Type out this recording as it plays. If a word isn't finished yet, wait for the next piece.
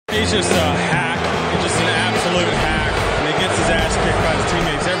He's just a hack. He's just an absolute hack. And he gets his ass kicked by his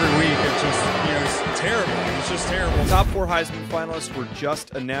teammates every week. It's just, it's terrible. It's just terrible. Top 4 Heisman finalists were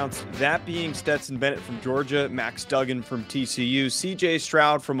just announced. That being Stetson Bennett from Georgia, Max Duggan from TCU, CJ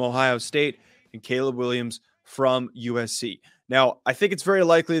Stroud from Ohio State, and Caleb Williams from USC. Now, I think it's very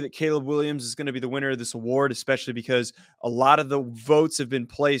likely that Caleb Williams is going to be the winner of this award, especially because a lot of the votes have been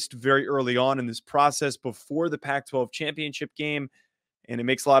placed very early on in this process before the Pac-12 championship game. And it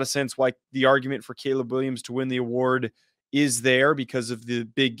makes a lot of sense why the argument for Caleb Williams to win the award is there because of the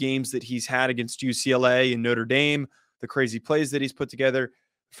big games that he's had against UCLA and Notre Dame, the crazy plays that he's put together.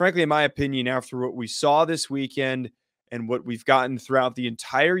 Frankly, in my opinion, after what we saw this weekend and what we've gotten throughout the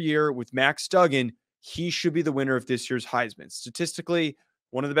entire year with Max Duggan, he should be the winner of this year's Heisman. Statistically,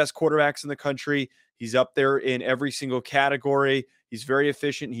 one of the best quarterbacks in the country. He's up there in every single category. He's very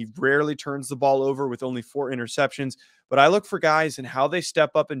efficient. He rarely turns the ball over with only 4 interceptions. But I look for guys and how they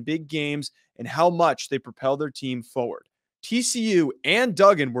step up in big games and how much they propel their team forward. TCU and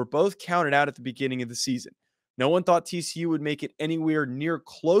Duggan were both counted out at the beginning of the season. No one thought TCU would make it anywhere near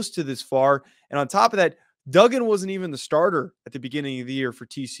close to this far. And on top of that, Duggan wasn't even the starter at the beginning of the year for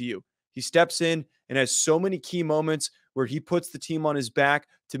TCU. He steps in and has so many key moments where he puts the team on his back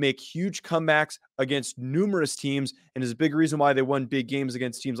to make huge comebacks against numerous teams and is a big reason why they won big games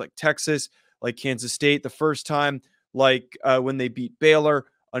against teams like Texas, like Kansas State the first time, like when they beat Baylor,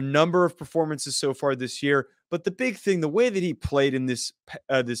 a number of performances so far this year. But the big thing, the way that he played in this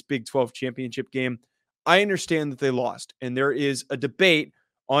Big 12 championship game, I understand that they lost. And there is a debate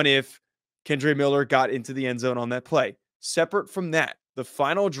on if Kendre Miller got into the end zone on that play. Separate from that, the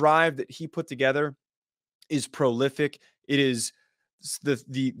final drive that he put together is prolific. It is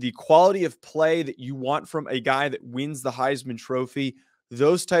the quality of play that you want from a guy that wins the Heisman Trophy.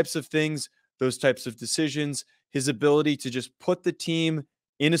 Those types of things, those types of decisions, his ability to just put the team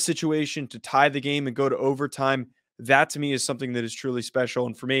in a situation to tie the game and go to overtime, that to me is something that is truly special.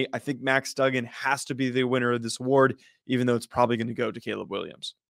 And for me, I think Max Duggan has to be the winner of this award, even though it's probably going to go to Caleb Williams.